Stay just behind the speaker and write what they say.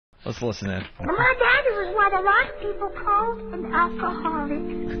Let's listen in. My daddy was what a lot of people call an alcoholic.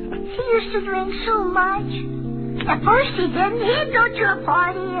 He used to drink so much. At first he didn't. He'd go to a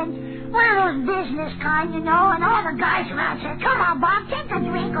party and one of those business kind, and all the guys around said, "Come on, Bob, take a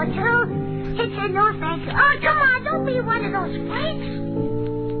drink or two." He'd say, "No, thank you." "Oh, come on, don't be one of those freaks."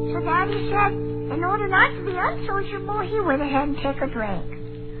 So Daddy said, in order not to be unsociable, he went ahead and took a drink.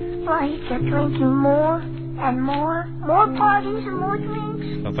 Well, he kept drinking more and more parties and more drinks.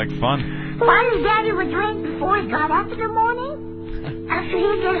 Sounds like fun. Finally, Daddy would drink before he got up in the morning. After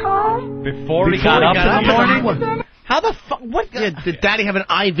he'd get home. Before he got up in the morning? How the fuck? What? Did Daddy have an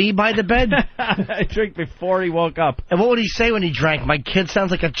IV by the bed? I drink before he woke up. And what would he say when he drank? My kid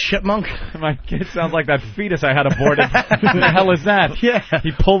sounds like a chipmunk. My kid sounds like that fetus I had aborted. What the hell is that? Yeah.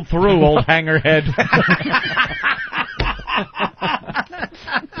 He pulled through, old hanger head.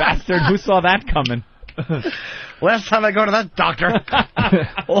 Bastard, who saw that coming? Last time I go to that doctor,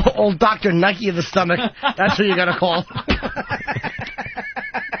 old Dr. Nike of the stomach, that's who you got to call.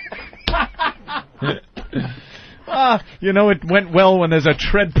 You know, it went well when there's a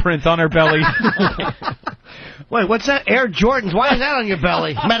tread print on her belly. Wait, what's that? Air Jordans. Why is that on your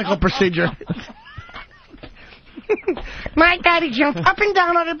belly? Medical procedure. My daddy jumped up and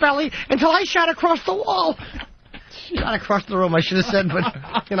down on her belly until I shot across the wall. Shot across the room, I should have said, but,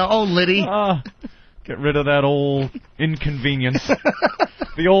 oh, Liddy. Get rid of that old inconvenience.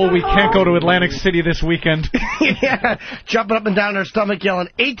 The old, we can't go to Atlantic City this weekend. Yeah, jumping up and down her stomach yelling,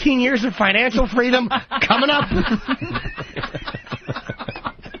 18 years of financial freedom coming up.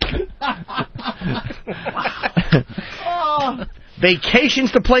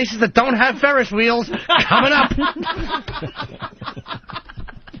 Vacations to places that don't have Ferris wheels coming up.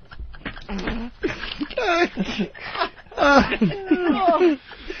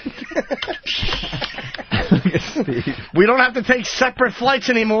 We don't have to take separate flights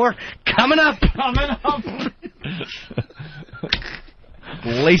anymore. Coming up.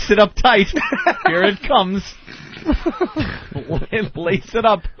 Lace it up tight. Here it comes. Lace it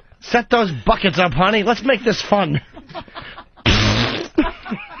up. Set those buckets up, honey. Let's make this fun.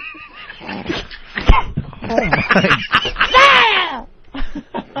 Oh, my.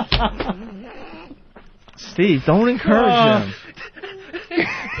 Steve, don't encourage him.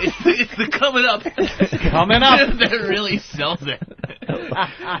 It's the coming up. Coming up. That really sells it.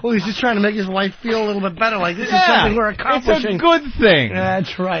 Well, he's just trying to make his wife feel a little bit better. Like, this is something we're accomplishing. It's a good thing.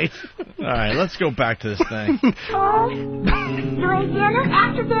 That's right. All right, let's go back to this thing. During dinner,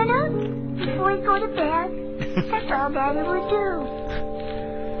 after dinner, before we go to bed, that's all Daddy would do.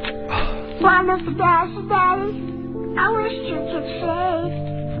 Well, I looked at Daddy and said, "Daddy, I wish you'd get saved."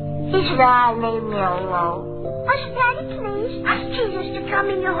 He said, "Leave me alone." I said, "Daddy, please, ask Jesus to come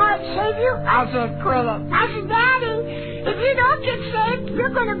in your heart and save you." I said, "Quit it." I said, "Daddy, if you don't get saved,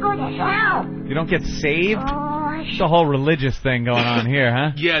 you're going to go to hell." You don't get saved? Oh, It's a whole religious thing going on here,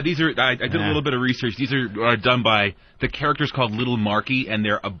 huh? Yeah, these are. I did a little bit of research. These are done by the character's called Little Marky, and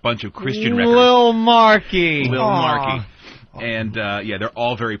they're a bunch of Christian records. Lil Marky. Lil Marky. And, they're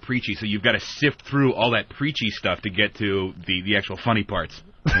all very preachy, so you've got to sift through all that preachy stuff to get to the actual funny parts.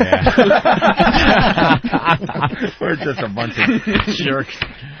 Yeah. We're just a bunch of jerks.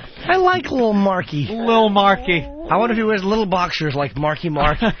 I like Lil Marky. Lil Marky. I wonder if he wears little boxers like Marky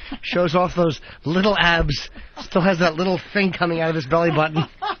Mark. Shows off those little abs. Still has that little thing coming out of his belly button.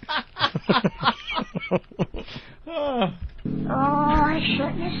 Oh, I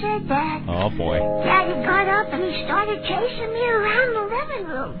shouldn't have said that. Oh, boy. Daddy got up and he started chasing me around the living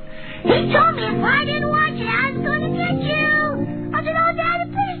room. He told me if I didn't watch it, I was going to get you. I said, "Oh,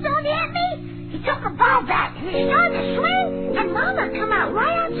 Daddy, please don't hit me." He took a ball bat and he started to swing, and Mama come out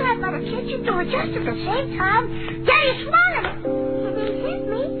right outside by the kitchen door just at the same time. Daddy swung at him. He didn't hit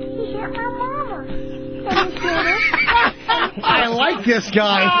me. He hit my Mama. And he hit her. I like this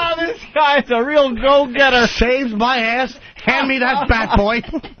guy. Oh, this guy's a real go-getter. Saved my ass. Hand me that bat, boy.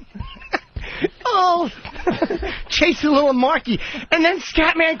 Oh, chasing Little Marky. And then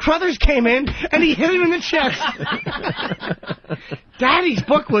Scatman Crothers came in, and he hit him in the chest. Daddy's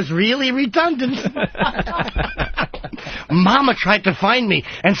book was really redundant. Mama tried to find me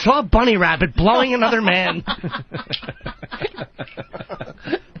and saw a bunny rabbit blowing another man.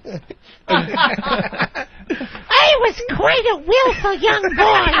 I was quite a willful young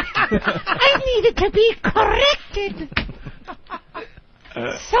boy. I needed to be corrected.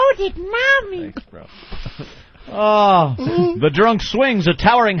 So did Mommy. Thanks, bro. Oh, the drunk swings a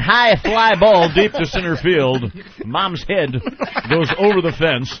towering high fly ball deep to center field. Mom's head goes over the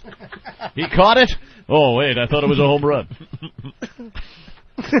fence. He caught it. Oh, wait, I thought it was a home run.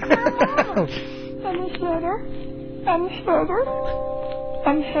 And he hit her. And he hit her.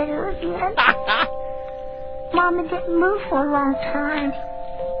 and hit her again. Mama didn't move for a long time.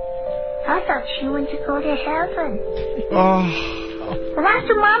 I thought she went to go to heaven. But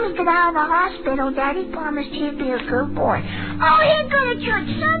after Mommy got out of the hospital, Daddy promised he'd be a good boy. Oh, he'd go to church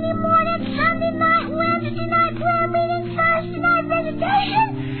Sunday morning, Sunday night, Wednesday night prayer meeting, Thursday night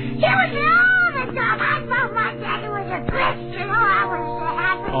visitation. He was all the time. I thought my daddy was a Christian. Oh, I was so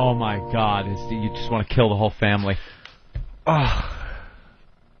happy. Oh, my God. You just want to kill the whole family. Oh.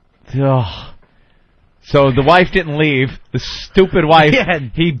 So the wife didn't leave. The stupid wife. Yeah.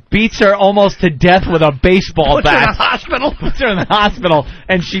 He beats her almost to death with a baseball bat. Puts her in the hospital. Puts her in the hospital,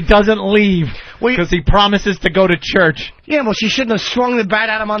 and she doesn't leave because he promises to go to church. Yeah, well, she shouldn't have swung the bat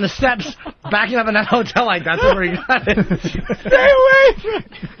at him on the steps, backing up in that hotel like that's where he got it. Stay away from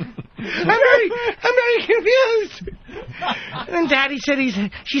I'm very confused. And then Daddy said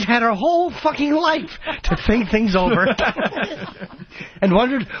she's had her whole fucking life to think things over. And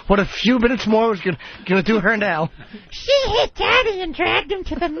wondered what a few minutes more was going to do her now. She hit Daddy and dragged him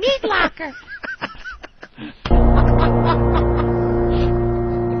to the meat locker.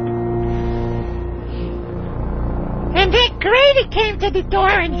 And then Grady came to the door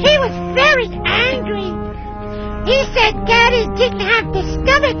and he was very angry. He said Daddy didn't have the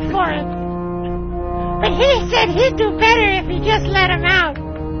stomach for it. But he said he'd do better if he just let him out.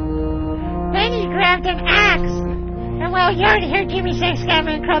 Then he grabbed an axe. And well, you already heard Jimmy say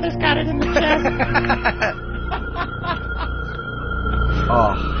Scatman Crothers got it in the chest.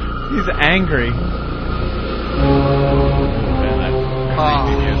 Oh, he's angry.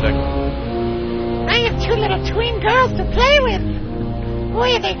 Music. I have two little twin girls to play with.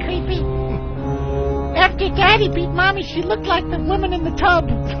 Boy, are they creepy. After Daddy beat Mommy, she looked like the woman in the tub.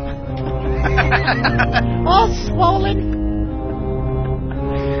 All swollen.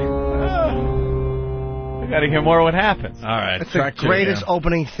 We gotta hear more of what happens. All right. It's the greatest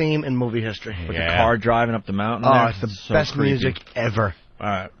opening theme in movie history. With the car driving up the mountain. Oh, there. it's the So best creepy. music ever. All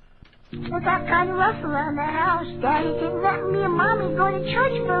right. It got kind of rough around the house. Daddy didn't let me and Mommy go to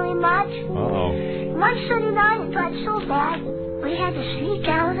church very much. Uh-oh. One Sunday night it got so bad, we had to sneak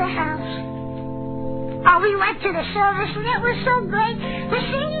out of the house. Oh, we went to the service and it was so great. The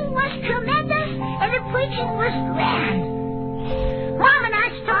singing was tremendous and the preaching was grand. Mom and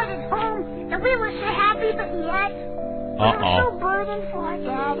I started home and we were so happy, but yet we were so burdened for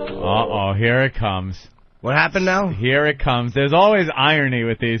Daddy. Uh-oh, here it comes. What happened now? Here it comes. There's always irony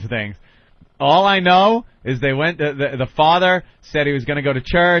with these things. All I know is they went. The father said he was going to go to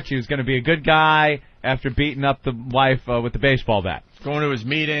church. He was going to be a good guy after beating up the wife with the baseball bat. Going to his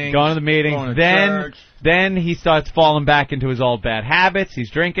meeting. Going to the meeting. Going to church. Then he starts falling back into his old bad habits. He's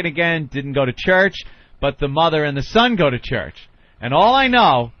drinking again. Didn't go to church, but the mother and the son go to church. And all I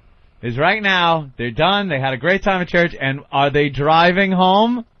know is right now they're done. They had a great time at church. And are they driving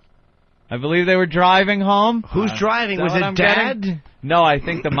home? I believe they were driving home. Who's driving? Was it Dad? No, I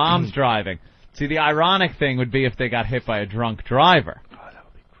think the mom's driving. See, the ironic thing would be if they got hit by a drunk driver. Oh, that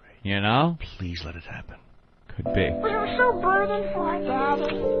would be great. You know? Please let it happen. Could be. We were so burdened for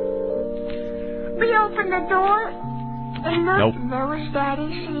Daddy. We opened the door and looked, and there was Daddy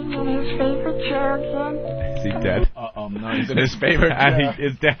sitting in his favorite chair again. Is he dead? No, he's in his favorite chair.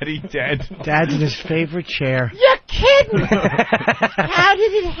 Is Daddy dead? Dad's in his favorite chair. You're kidding! How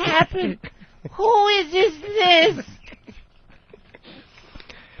did it happen? Who is this?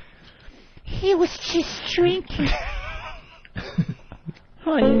 He was just drinking.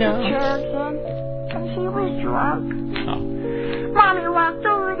 Oh, no. And he was drunk. Oh. Mommy walked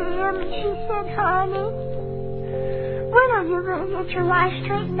over to him and she said, honey, when are you going to get your life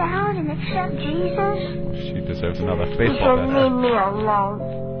straightened out and accept Jesus? She deserves another He baseball said, bat. leave me alone.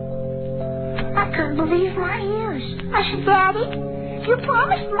 I couldn't believe my ears. I said, Daddy, you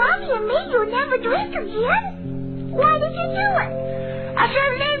promised Mommy and me you'd never drink again. Why did you do it? I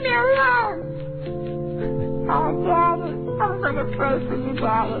said, leave me alone. Oh, Daddy, I'm going to pray for you,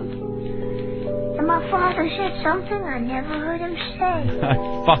 Daddy. And my father said something I never heard him say.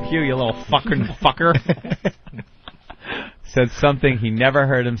 Fuck you, you little fucker. Said something he never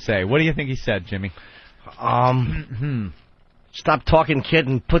heard him say. What do you think he said, Jimmy? Stop talking, kid,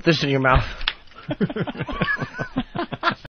 and put this in your mouth.